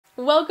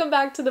Welcome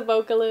back to The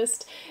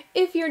Vocalist.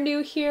 If you're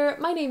new here,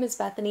 my name is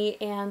Bethany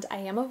and I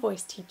am a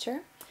voice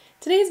teacher.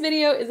 Today's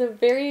video is a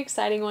very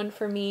exciting one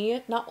for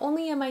me. Not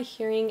only am I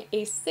hearing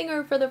a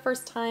singer for the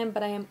first time,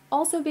 but I am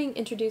also being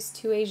introduced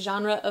to a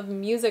genre of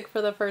music for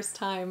the first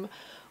time.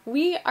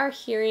 We are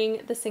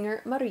hearing the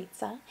singer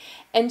Mariza,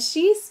 and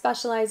she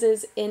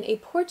specializes in a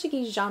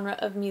Portuguese genre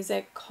of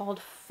music called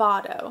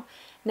Fado.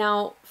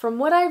 Now, from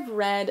what I've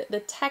read, the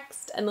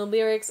text and the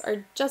lyrics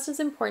are just as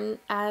important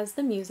as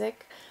the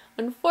music.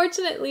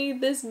 Unfortunately,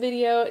 this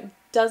video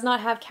does not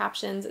have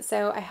captions,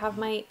 so I have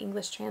my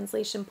English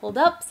translation pulled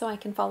up so I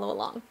can follow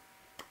along.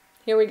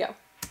 Here we go.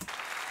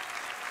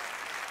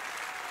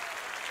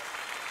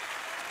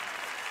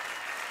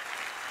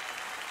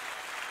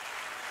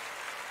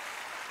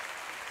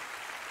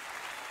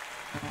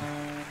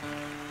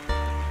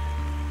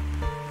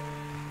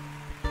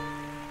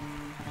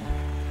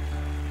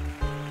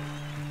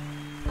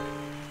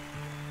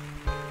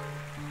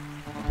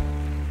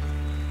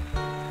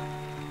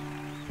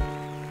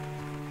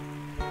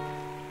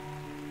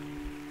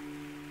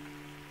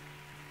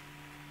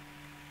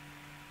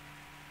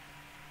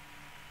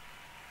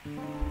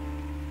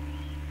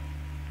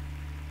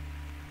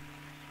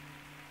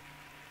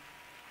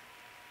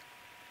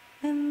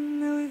 É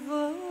meu e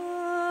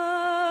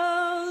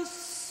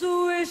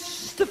vosso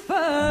este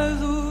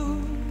fado,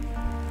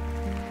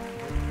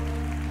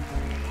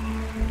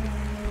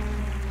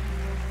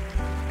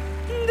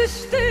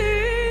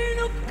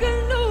 destino que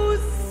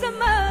nos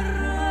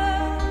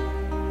amarra,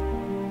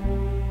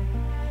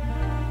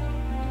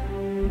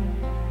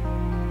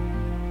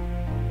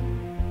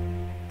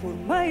 por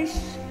mais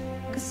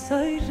que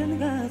seja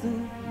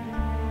negado.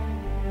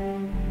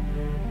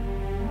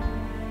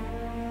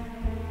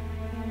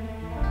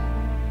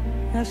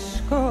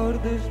 As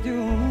cordas de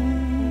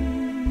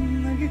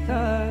uma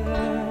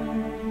guitarra,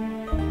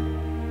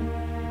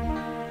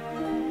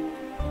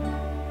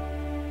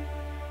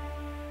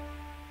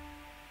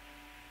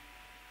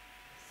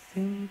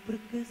 sempre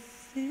que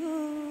se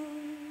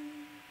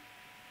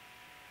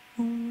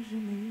ouve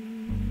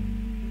gemido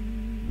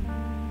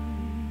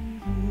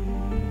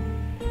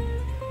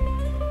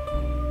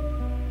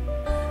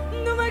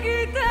numa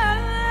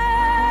guitarra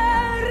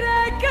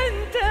a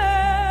cantar.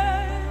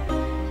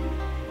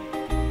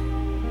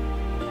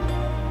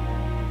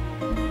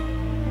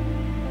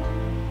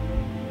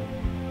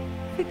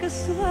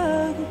 Fica-se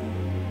vago,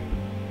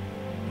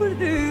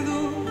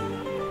 perdido,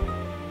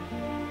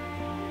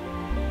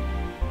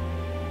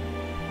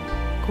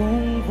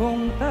 com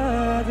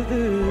vontade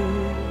de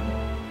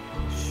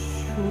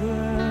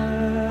chorar.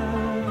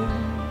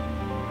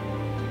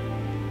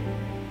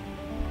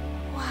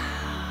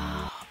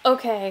 Wow.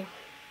 Okay.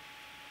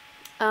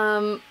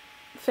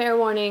 Fair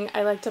warning,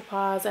 I like to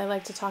pause, I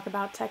like to talk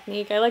about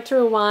technique, I like to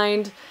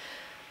rewind.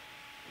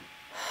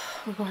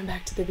 We're going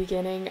back to the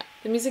beginning.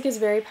 The music is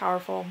very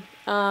powerful.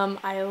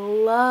 I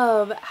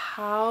love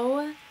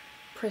how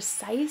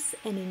precise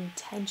and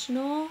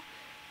intentional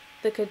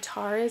the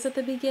guitar is at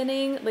the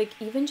beginning. Like,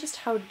 even just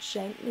how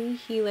gently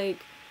he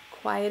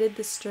quieted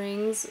the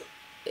strings.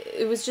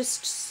 It was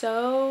just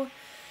so,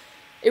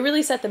 it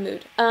really set the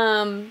mood.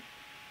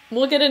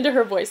 We'll get into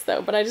her voice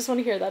though, but I just want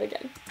to hear that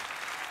again.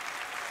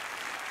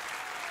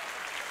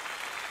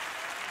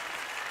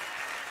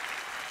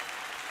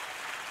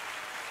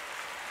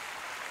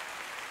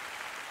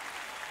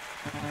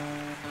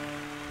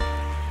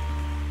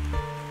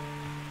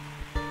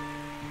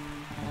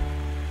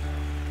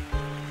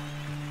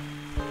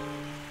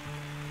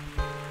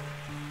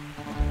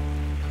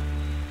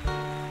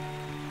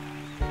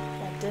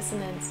 That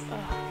dissonance, oh,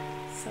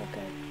 so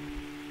good.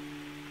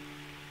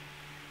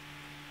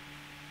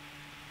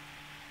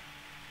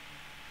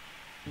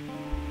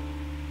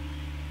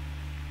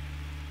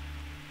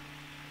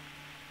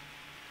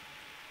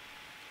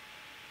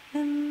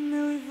 É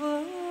meu e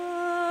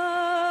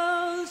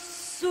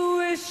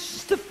vosso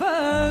este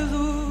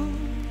fado.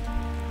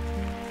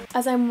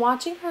 As I'm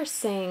watching her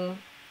sing,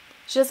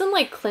 she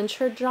doesn't clench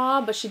her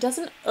jaw, but she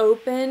doesn't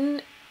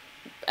open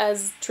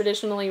as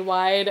traditionally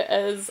wide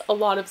as a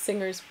lot of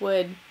singers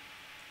would.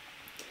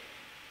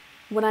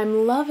 What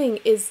I'm loving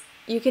is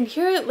you can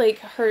hear it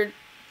her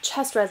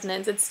chest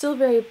resonance. It's still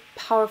very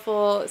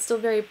powerful, it's still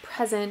very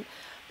present,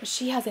 but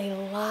she has a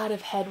lot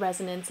of head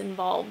resonance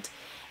involved,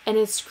 and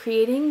it's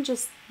creating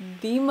just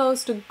the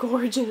most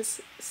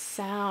gorgeous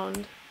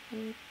sound.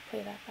 Let me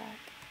play that back.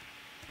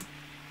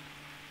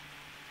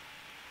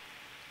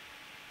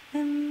 É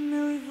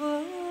meu e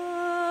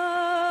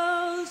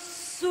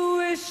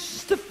vosso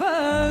este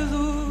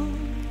fado,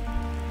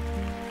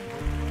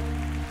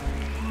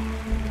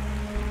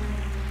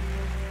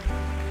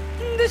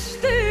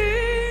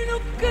 destino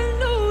que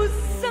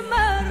nos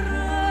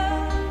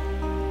amarra,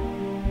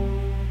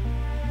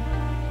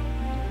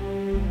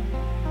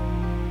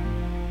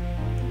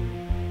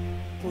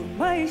 por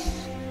mais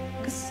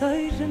que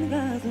seja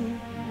negado.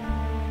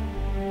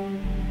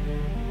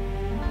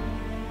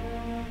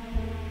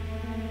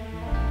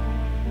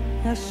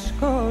 As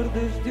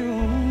cordas de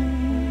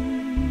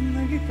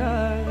uma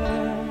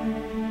guitarra,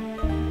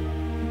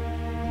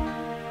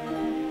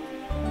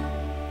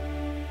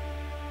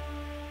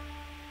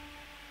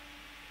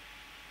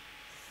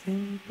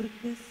 sempre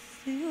que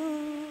se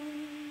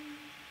ouve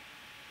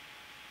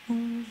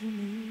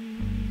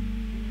gemido.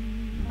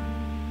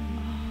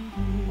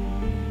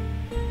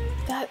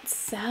 That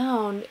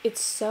sound, it's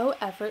so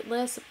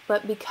effortless,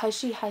 but because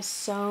she has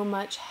so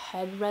much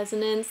head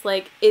resonance,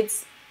 like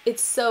it's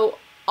so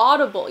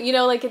audible, you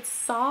know, like it's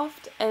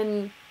soft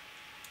and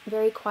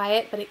very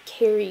quiet, but it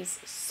carries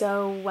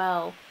so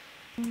well.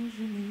 A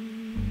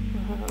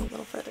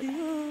little further back.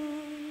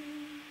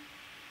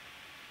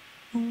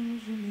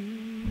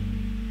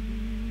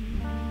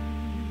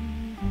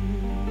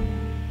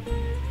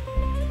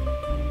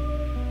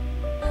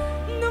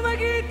 Numa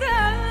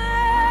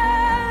guitarra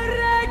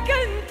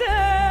canta,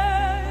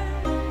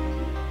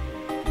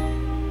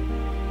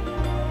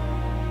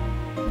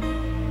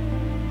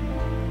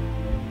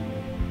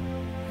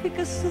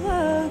 fica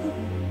suado,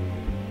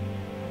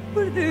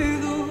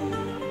 perdido,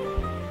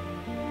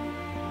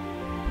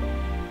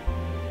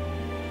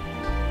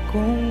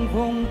 com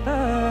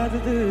vontade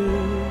de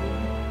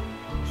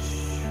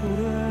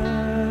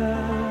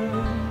chorar.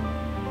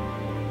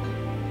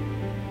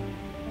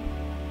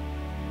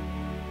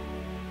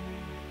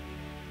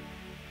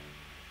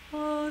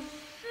 Oh,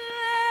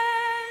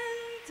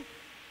 gente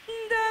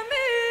da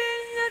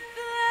minha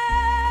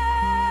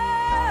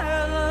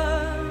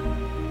terra,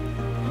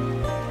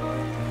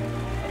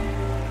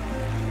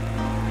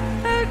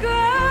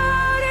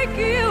 agora é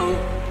que eu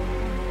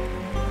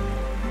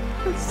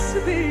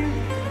percebi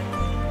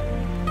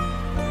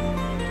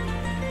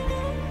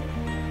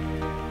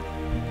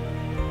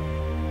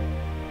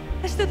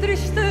esta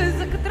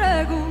tristeza que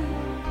trago.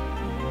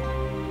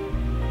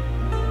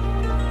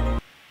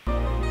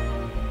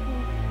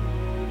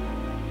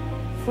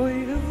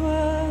 Foi de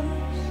vós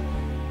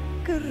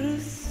que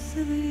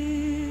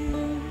recebi.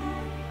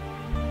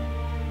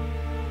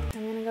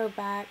 I'm gonna go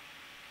back.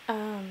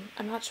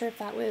 I'm not sure if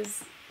that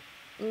was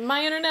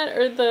my internet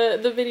or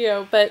the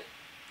video, but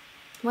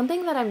one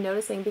thing that I'm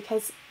noticing,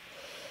 because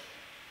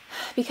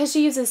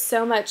she uses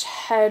so much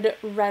head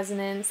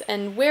resonance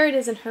and where it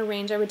is in her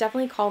range, I would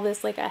definitely call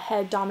this like a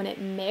head dominant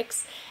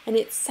mix, and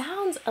it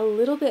sounds a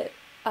little bit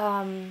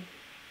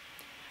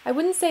I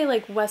wouldn't say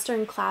like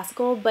Western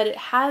classical, but it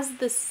has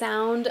the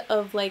sound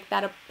of like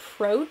that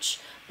approach,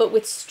 but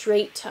with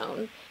straight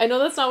tone. I know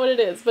that's not what it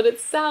is, but it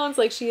sounds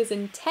like she is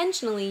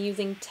intentionally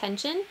using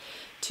tension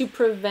to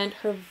prevent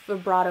her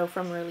vibrato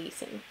from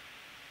releasing.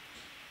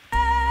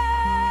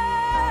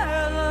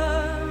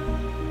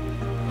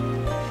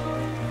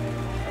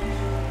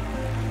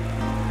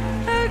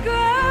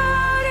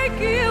 Agora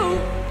que eu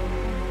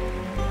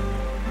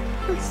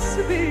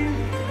percebi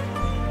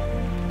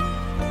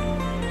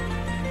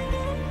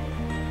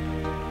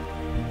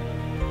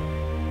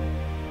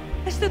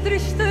esta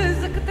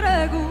tristeza que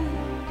trago.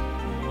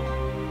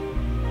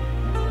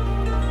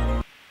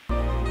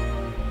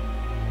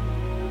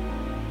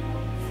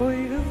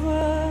 Foi de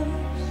vós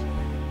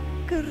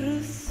que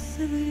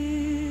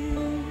recebi.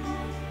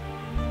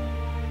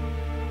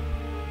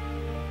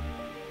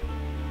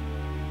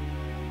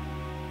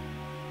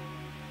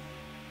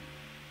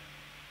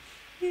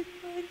 E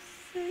vai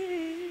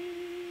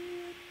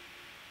ser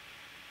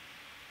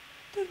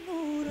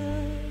ternura.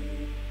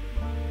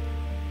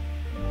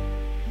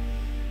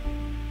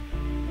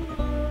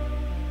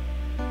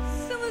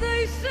 Se me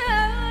deixassem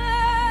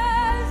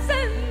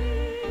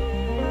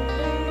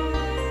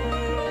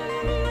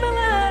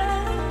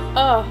falar,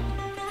 Oh,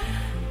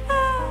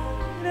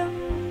 era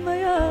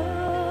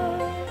maior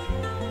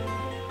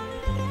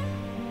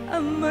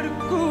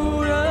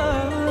amargura,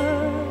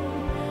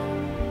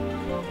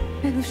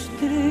 menos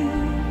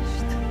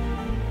triste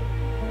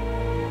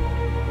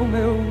o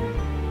meu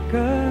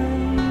cantar.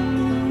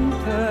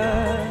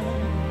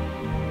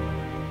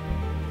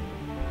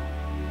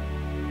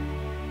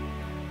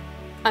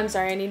 I'm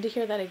sorry, I need to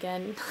hear that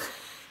again.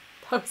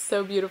 That was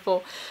so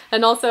beautiful.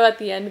 And also at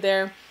the end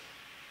there,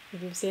 if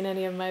you've seen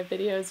any of my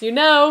videos, you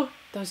know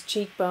those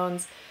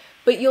cheekbones.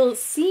 But you'll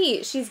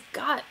see she's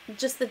got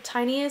just the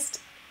tiniest,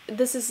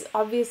 this is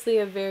obviously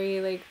a very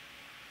like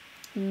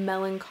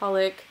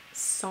melancholic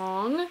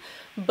song,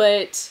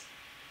 but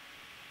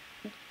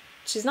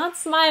she's not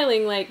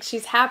smiling like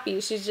she's happy.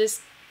 She's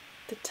just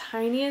the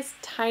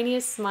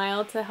tiniest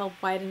smile to help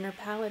widen her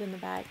palette in the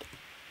back.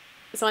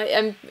 So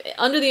I'm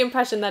under the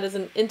impression that is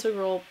an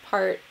integral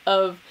part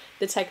of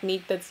the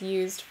technique that's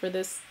used for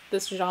this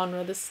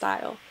genre, this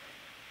style.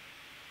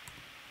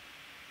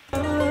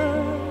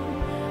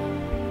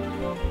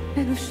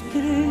 Menos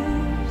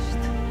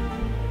triste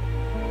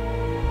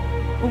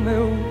o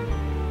meu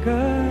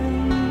cantar.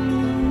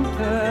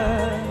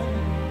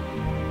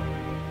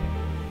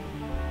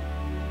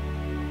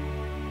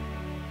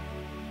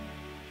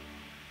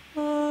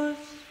 Oh,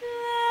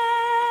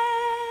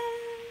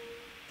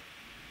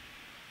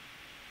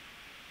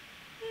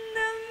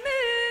 na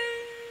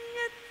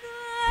minha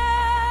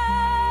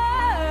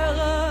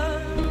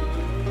terra.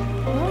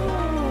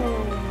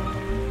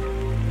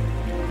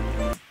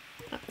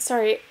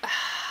 Sorry,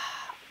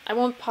 I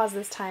won't pause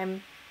this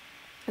time.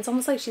 It's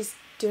almost like she's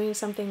doing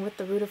something with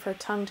the root of her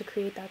tongue to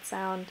create that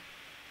sound.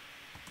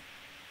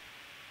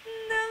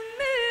 Na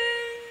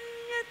minha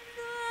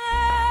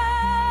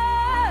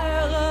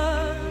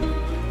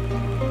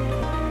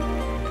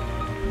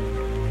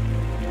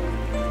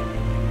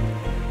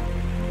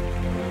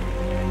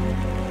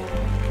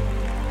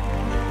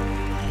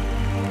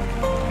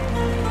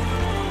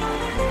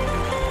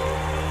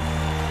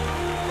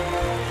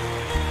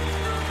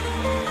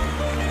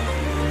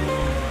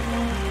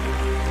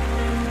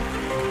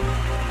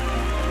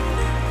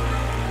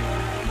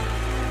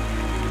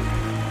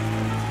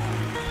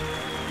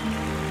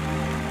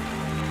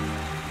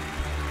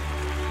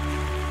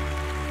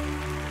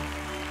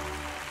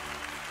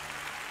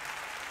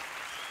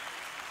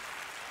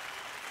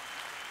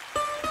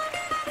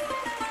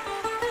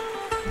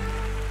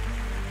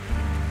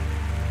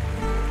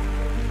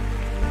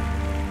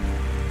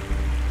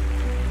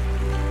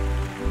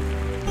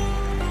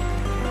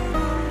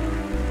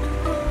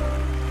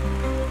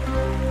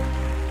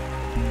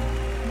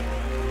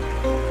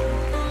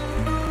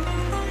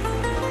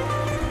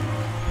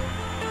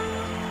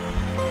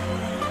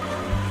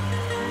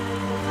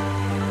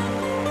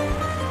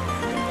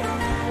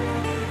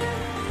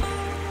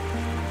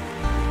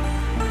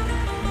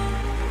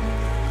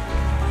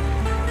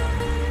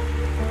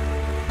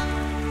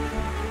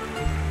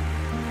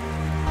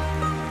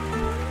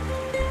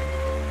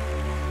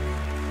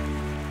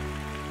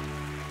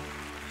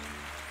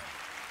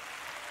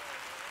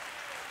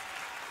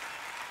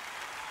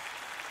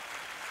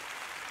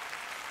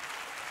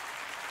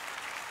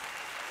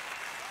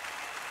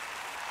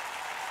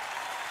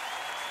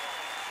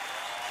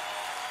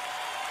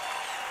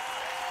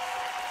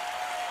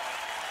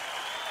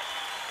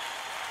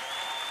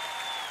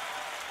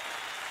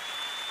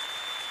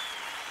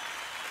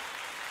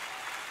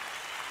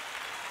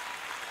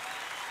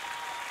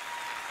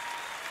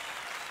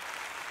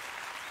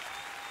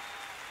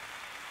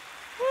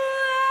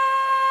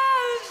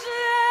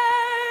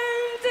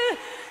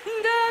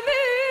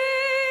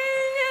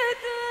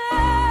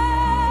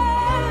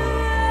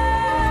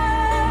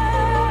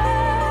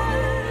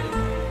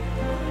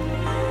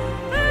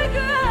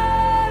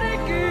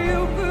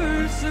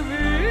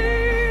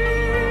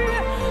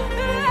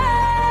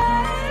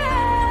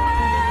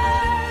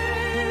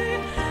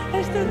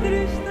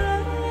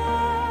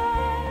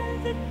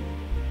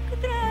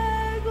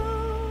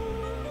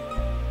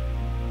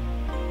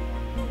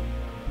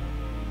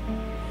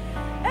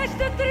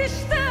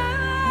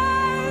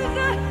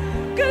tristeza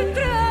que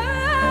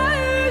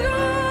trago.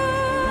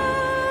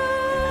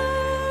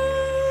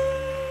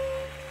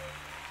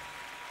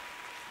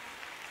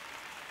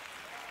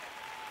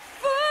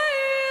 Foi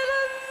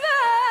de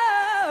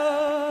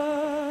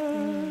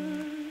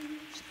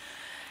Deus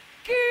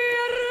que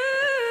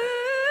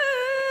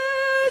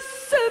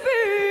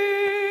recebi.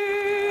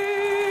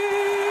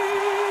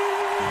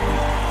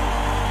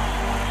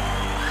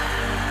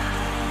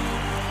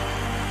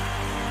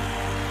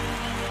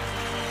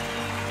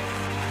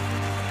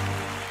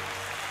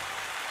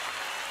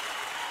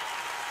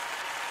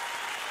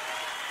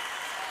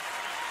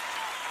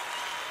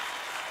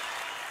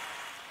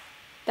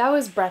 That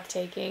was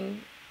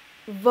breathtaking.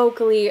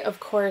 Vocally, of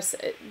course,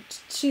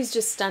 she's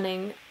just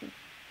stunning.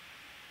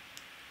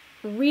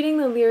 Reading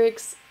the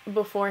lyrics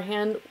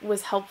beforehand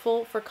was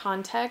helpful for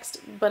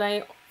context, but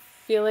I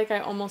feel like I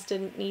almost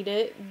didn't need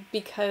it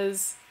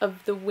because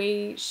of the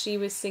way she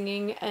was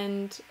singing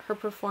and her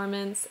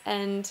performance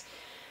and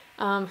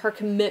her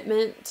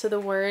commitment to the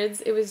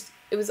words. It was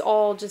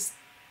all just,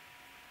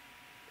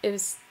 it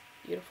was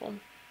beautiful.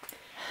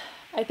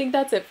 I think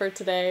that's it for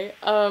today.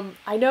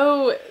 I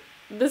know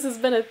this has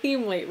been a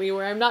theme lately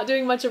where I'm not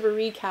doing much of a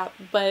recap,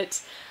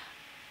 but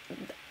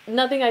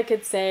nothing I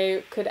could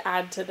say could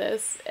add to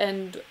this,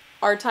 and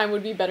our time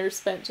would be better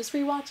spent just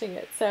rewatching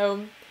it.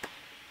 So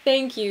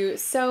thank you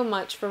so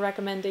much for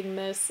recommending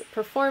this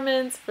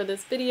performance, for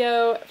this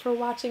video, for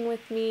watching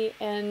with me,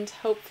 and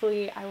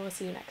hopefully I will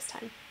see you next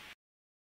time.